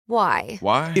Why?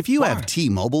 Why? If you have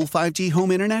T-Mobile 5G home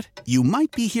internet, you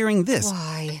might be hearing this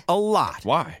Why? a lot.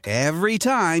 Why? Every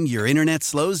time your internet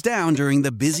slows down during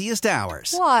the busiest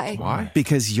hours. Why? Why?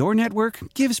 Because your network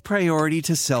gives priority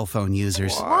to cell phone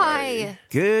users. Why?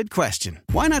 Good question.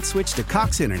 Why not switch to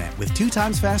Cox Internet with 2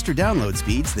 times faster download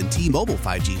speeds than T-Mobile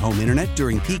 5G home internet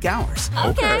during peak hours?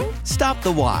 Okay. Stop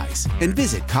the whys and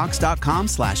visit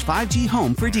cox.com/5G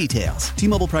home for details.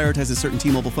 T-Mobile prioritizes certain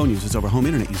T-Mobile phone users over home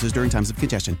internet users during times of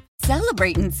congestion.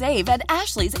 Celebrate and save at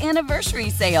Ashley's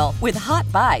Anniversary Sale. With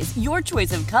Hot Buys, your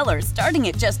choice of colors starting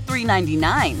at just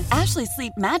 $3.99. Ashley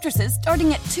Sleep mattresses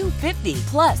starting at $2.50.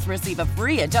 Plus, receive a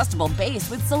free adjustable base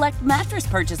with select mattress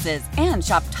purchases. And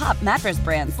shop top mattress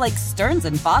brands like Stearns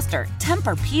 & Foster,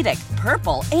 Tempur-Pedic,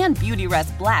 Purple, and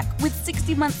Beautyrest Black with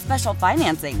 60-month special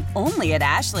financing. Only at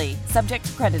Ashley. Subject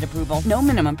to credit approval. No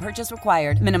minimum purchase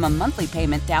required. Minimum monthly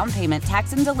payment, down payment,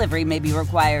 tax, and delivery may be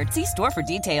required. See store for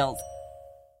details.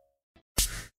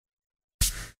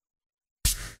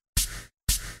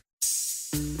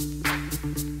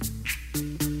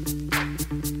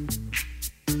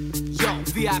 Yo,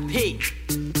 VIP.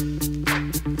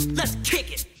 Let's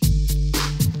kick it.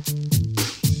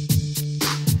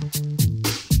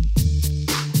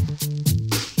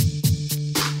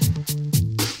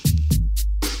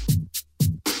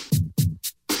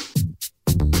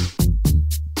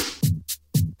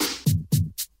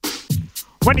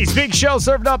 Wendy's Big Show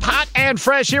served up hot and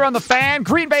fresh here on The Fan.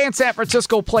 Green Bay and San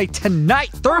Francisco play tonight,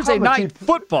 Thursday night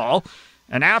football.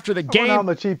 And after the game... how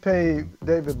much he paid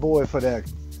David Boyd for that.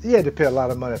 He had to pay a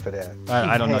lot of money for that.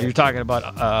 I don't know. You're talking about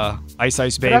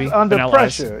Ice Baby? That's under Vanilla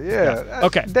pressure, Ice. yeah.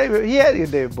 Okay. He had to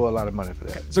give David Boyd a lot of money for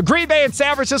that. So Green Bay and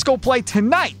San Francisco play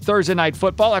tonight, Thursday night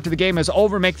football. After the game is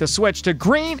over, make the switch to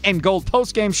Green and Gold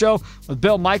postgame show with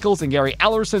Bill Michaels and Gary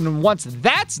Ellerson. And once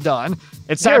that's done,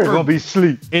 it's time gonna be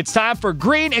sleep. It's time for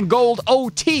Green and Gold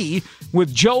OT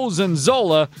with Joe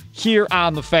Zanzola here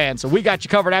on The Fan. So we got you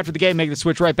covered after the game. Make the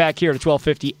switch right back here to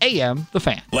 1250 AM, The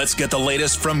Fan. Let's get the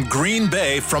latest from Green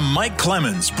Bay from Mike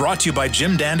Clemens, brought to you by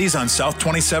Jim Dandy's on South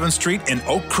 27th Street in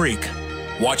Oak Creek.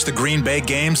 Watch the Green Bay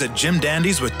games at Jim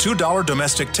Dandy's with $2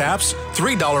 domestic taps,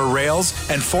 $3 rails,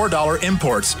 and $4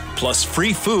 imports, plus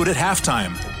free food at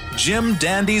halftime.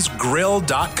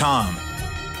 JimDandysGrill.com.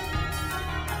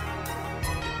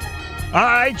 All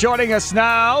right, joining us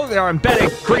now, our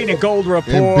embedded Green and Gold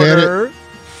reporter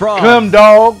from Come,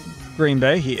 dog. Green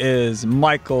Bay. He is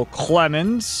Michael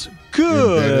Clemens.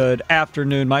 Good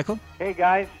afternoon, Michael. Hey,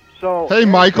 guys. So, hey,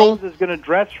 Michael is going to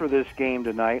dress for this game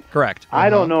tonight. Correct. I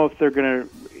don't know if they're going to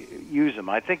use him.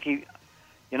 I think he's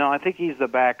the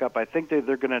backup. I think they're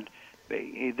going to.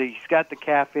 He's got the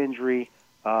calf injury.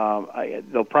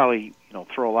 They'll probably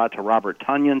throw a lot to Robert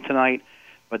Tonyan tonight.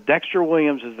 But Dexter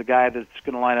Williams is the guy that's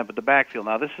going to line up at the backfield.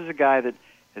 Now, this is a guy that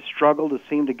has struggled to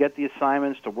seem to get the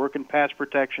assignments, to work in pass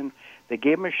protection. They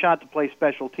gave him a shot to play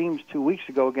special teams 2 weeks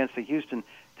ago against the Houston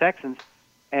Texans,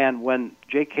 and when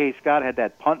J.K. Scott had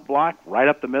that punt block right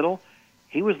up the middle,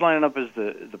 he was lining up as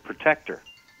the protector.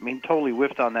 I mean, totally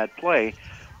whiffed on that play.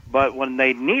 But when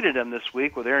they needed him this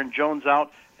week, with Aaron Jones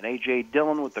out and A.J.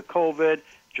 Dillon with the COVID,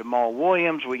 Jamal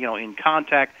Williams, in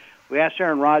contact, we asked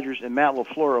Aaron Rodgers and Matt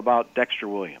LaFleur about Dexter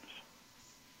Williams.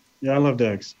 Yeah, I love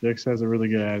Dex. Dex has a really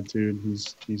good attitude.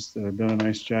 He's done a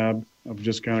nice job of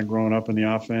just kind of growing up in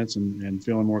the offense and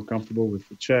feeling more comfortable with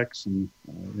the checks and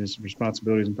his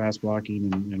responsibilities in pass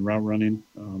blocking and route running.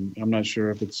 I'm not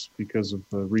sure if it's because of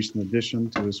the recent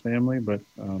addition to his family, but,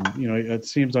 it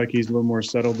seems like he's a little more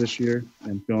settled this year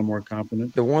and feeling more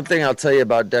confident. The one thing I'll tell you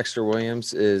about Dexter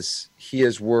Williams is he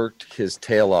has worked his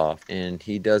tail off, and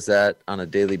he does that on a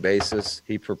daily basis.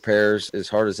 He prepares as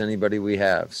hard as anybody we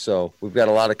have. So we've got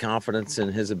a lot of confidence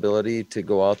in his ability to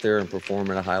go out there and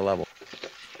perform at a high level.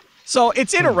 So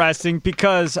it's interesting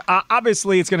because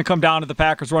obviously it's going to come down to the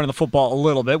Packers running the football a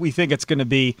little bit. We think it's going to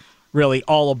be really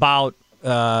all about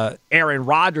Aaron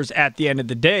Rodgers at the end of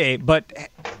the day. But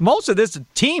most of this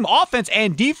team, offense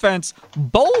and defense,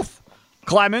 both,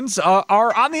 Clemens,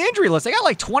 are on the injury list. They got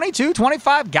like 22,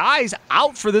 25 guys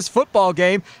out for this football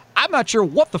game. I'm not sure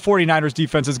what the 49ers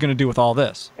defense is going to do with all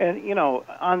this. And,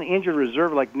 on the injured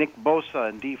reserve, like Nick Bosa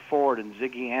and Dee Ford and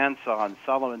Ziggy Ansah and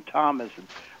Solomon Thomas and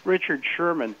Richard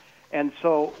Sherman. And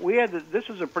so this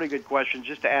is a pretty good question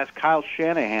just to ask Kyle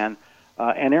Shanahan,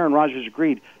 and Aaron Rodgers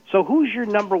agreed. So who's your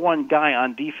number one guy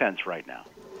on defense right now?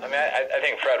 I mean, I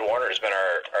think Fred Warner's been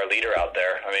our leader out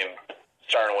there. I mean,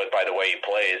 starting with by the way he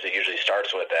plays, it usually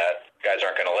starts with that. Guys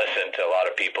aren't going to listen to a lot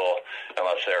of people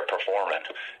unless they're performing.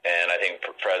 And I think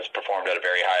Fred's performed at a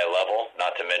very high level,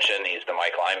 not to mention he's the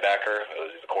Mike linebacker,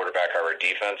 who's the quarterback of our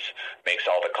defense, makes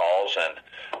all the calls, and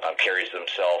carries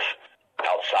himself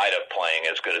outside of playing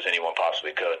as good as anyone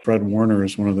possibly could. Fred Warner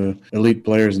is one of the elite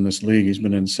players in this league. He's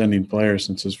been an ascending player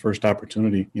since his first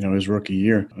opportunity, his rookie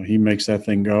year. He makes that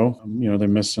thing go. They're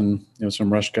missing,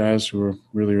 some rush guys who are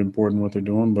really important what they're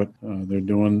doing, but they're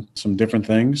doing some different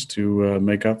things to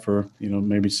make up for,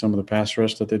 maybe some of the pass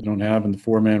rush that they don't have in the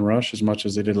four-man rush as much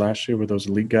as they did last year with those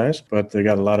elite guys. But they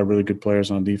got a lot of really good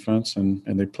players on defense, and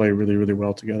they play really, really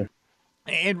well together.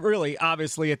 And really,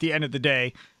 obviously, at the end of the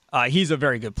day, he's a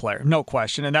very good player, no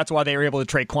question. And that's why they were able to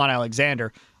trade Quan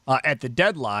Alexander at the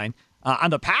deadline. On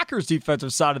the Packers'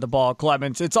 defensive side of the ball,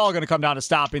 Clemens, it's all going to come down to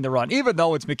stopping the run. Even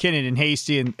though it's McKinnon and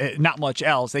Hasty and not much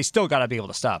else, they still got to be able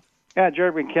to stop. Yeah,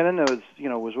 Jerry McKinnon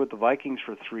was with the Vikings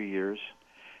for 3 years.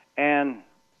 And,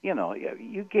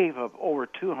 you gave up over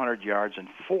 200 yards and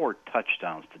 4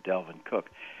 touchdowns to Delvin Cook.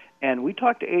 And we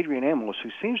talked to Adrian Amos,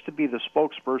 who seems to be the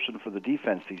spokesperson for the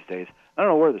defense these days. I don't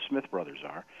know where the Smith brothers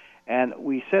are. And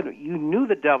we said, you knew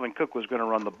that Delvin Cook was going to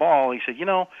run the ball. He said,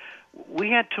 we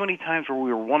had too many times where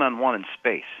we were one-on-one in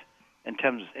space in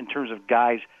terms of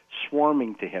guys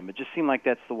swarming to him. It just seemed like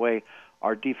that's the way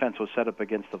our defense was set up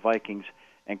against the Vikings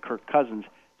and Kirk Cousins.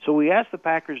 So we asked the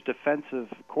Packers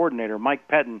defensive coordinator, Mike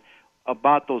Pettin,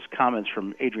 about those comments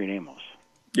from Adrian Amos.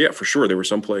 Yeah, for sure. There were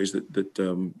some plays that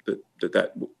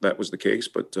was the case,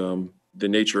 but the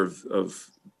nature of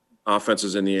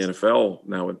offenses in the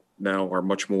NFL now are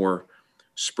much more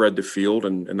spread the field,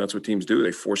 and that's what teams do.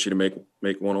 They force you to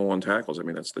make one-on-one tackles. I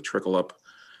mean, that's the trickle up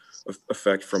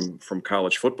effect from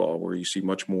college football, where you see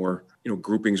much more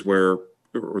groupings where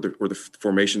or the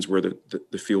formations where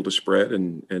the field is spread,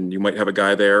 and you might have a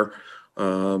guy there,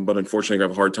 but unfortunately you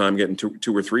have a hard time getting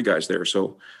two or three guys there.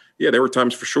 So yeah, there were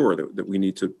times for sure that we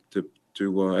need to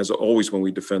as always when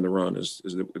we defend the run is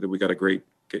that we got to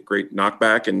get great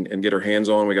knockback and get our hands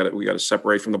on. We got to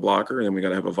separate from the blocker, and then we got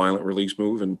to have a violent release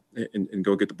move and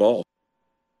go get the ball.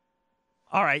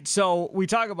 All right, so we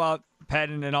talk about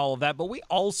Pettin and all of that, but we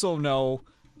also know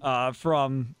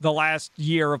from the last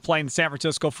year of playing the San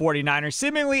Francisco 49ers,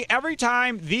 seemingly every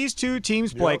time these two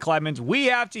teams play, Clemens, we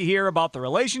have to hear about the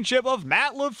relationship of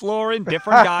Matt LaFleur and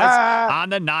different guys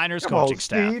on the Niners coaching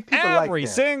staff. Every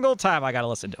single time I got to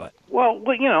listen to it. Well,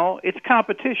 it's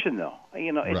competition, though.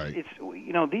 It's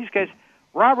these guys.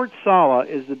 Robert Saleh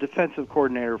is the defensive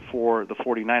coordinator for the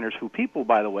 49ers, who people,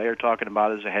 by the way, are talking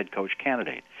about as a head coach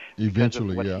candidate.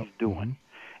 Eventually, because of what he's doing.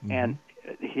 Mm-hmm. And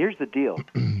here's the deal.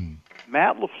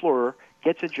 Matt LaFleur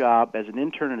gets a job as an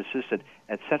intern and assistant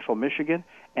at Central Michigan.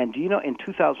 And do you know, in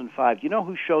 2005, do you know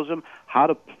who shows him how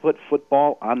to put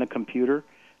football on the computer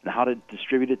and how to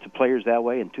distribute it to players that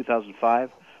way in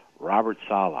 2005? Robert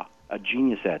Saleh, a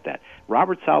genius at that.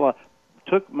 Robert Saleh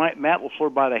took Matt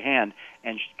LaFleur by the hand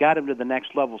and got him to the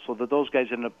next level so that those guys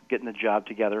ended up getting the job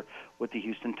together with the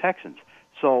Houston Texans.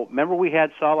 So remember we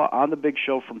had Saleh on the big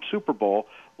show from Super Bowl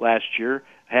last year,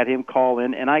 had him call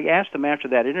in, and I asked him after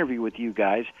that interview with you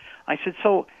guys, I said,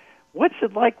 so what's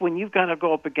it like when you've got to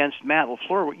go up against Matt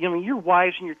LaFleur? Your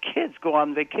wives and your kids go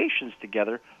on vacations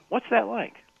together. What's that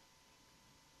like?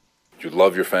 You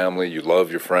love your family, you love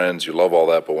your friends, you love all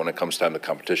that, but when it comes time to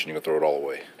competition, you can throw it all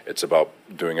away. It's about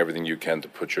doing everything you can to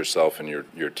put yourself and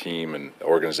your team and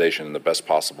organization in the best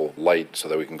possible light so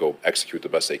that we can go execute the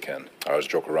best they can. I always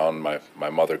joke around, my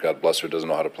mother, God bless her, doesn't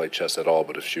know how to play chess at all,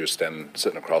 but if she was sitting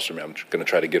across from me, I'm going to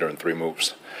try to get her in 3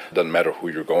 moves. It doesn't matter who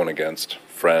you're going against,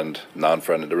 friend,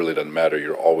 non-friend, it really doesn't matter.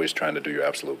 You're always trying to do your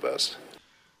absolute best.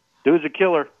 Dude's a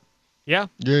killer. Yeah.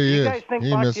 Yeah, he is. You guys think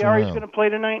Bakhtiari's going to play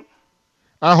tonight?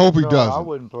 I hope he doesn't. I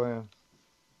wouldn't play him.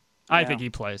 I think he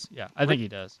plays. Yeah, I think he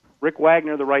does. Rick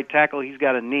Wagner, the right tackle, he's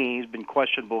got a knee. He's been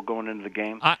questionable going into the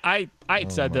game. I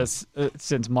said this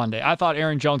since Monday. I thought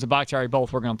Aaron Jones and Bakhtiari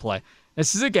both were going to play.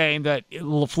 This is a game that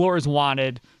LaFleur has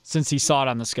wanted since he saw it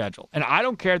on the schedule. And I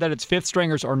don't care that it's fifth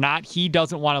stringers or not. He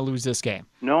doesn't want to lose this game.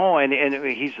 No, and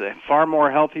he's far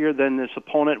more healthier than this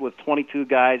opponent with 22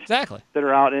 guys that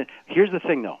are out. And here's the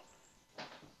thing, though.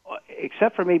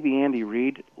 Except for maybe Andy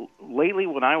Reid, lately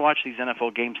when I watch these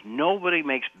NFL games, nobody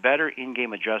makes better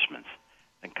in-game adjustments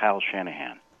than Kyle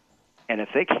Shanahan. And if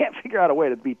they can't figure out a way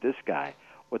to beat this guy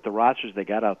with the rosters they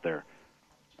got out there,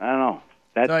 I don't know.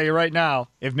 I'll tell you right now,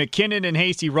 if McKinnon and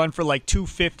Hasty run for like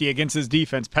 250 against his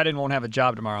defense, Pettin won't have a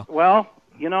job tomorrow. Well,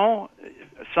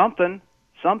 something.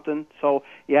 So,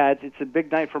 yeah, it's a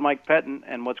big night for Mike Pettin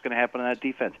and what's going to happen in that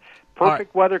defense.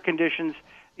 Perfect weather conditions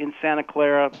in Santa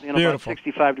Clara, about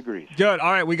 65 degrees. Good.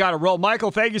 All right, we got to roll. Michael,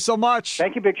 thank you so much.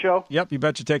 Thank you, Big Show. Yep, you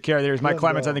betcha. Take care. There's Mike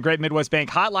Clemens on the Great Midwest Bank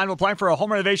Hotline. We're applying for a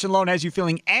home renovation loan. Has you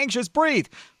feeling anxious? Breathe.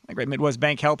 The Great Midwest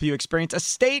Bank help you experience a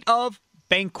state of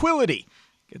banquility.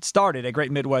 Get started at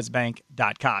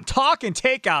greatmidwestbank.com. Talk and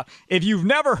takeout. If you've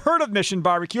never heard of Mission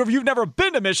Barbecue, or if you've never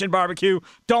been to Mission Barbecue,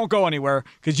 don't go anywhere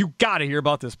because you got to hear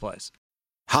about this place.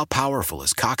 How powerful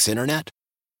is Cox Internet?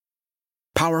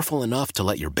 Powerful enough to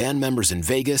let your band members in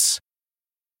Vegas,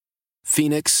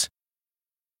 Phoenix,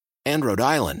 and Rhode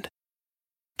Island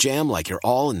jam like you're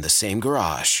all in the same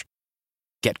garage.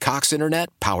 Get Cox Internet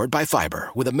powered by fiber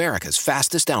with America's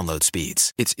fastest download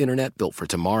speeds. It's internet built for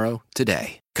tomorrow,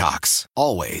 today. Cox,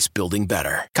 always building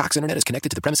better. Cox Internet is connected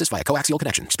to the premises via coaxial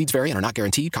connection. Speeds vary and are not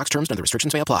guaranteed. Cox terms and other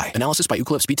restrictions may apply. Analysis by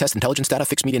Ookla of Speed Test Intelligence Data.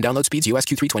 Fixed median download speeds. US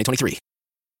Q3 2023.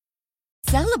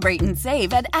 Celebrate and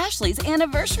save at Ashley's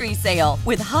Anniversary Sale.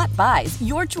 With Hot Buys,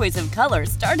 your choice of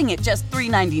colors starting at just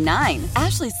 $3.99.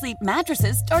 Ashley Sleep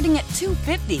mattresses starting at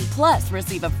 $2.50. Plus,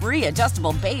 receive a free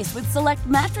adjustable base with select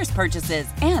mattress purchases.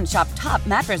 And shop top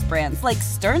mattress brands like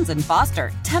Stearns &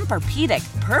 Foster,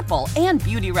 Tempur-Pedic, Purple, and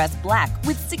Beautyrest Black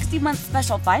with 60-month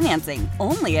special financing.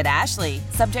 Only at Ashley.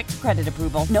 Subject to credit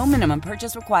approval. No minimum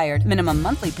purchase required. Minimum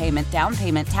monthly payment, down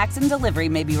payment, tax, and delivery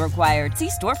may be required. See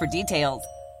store for details.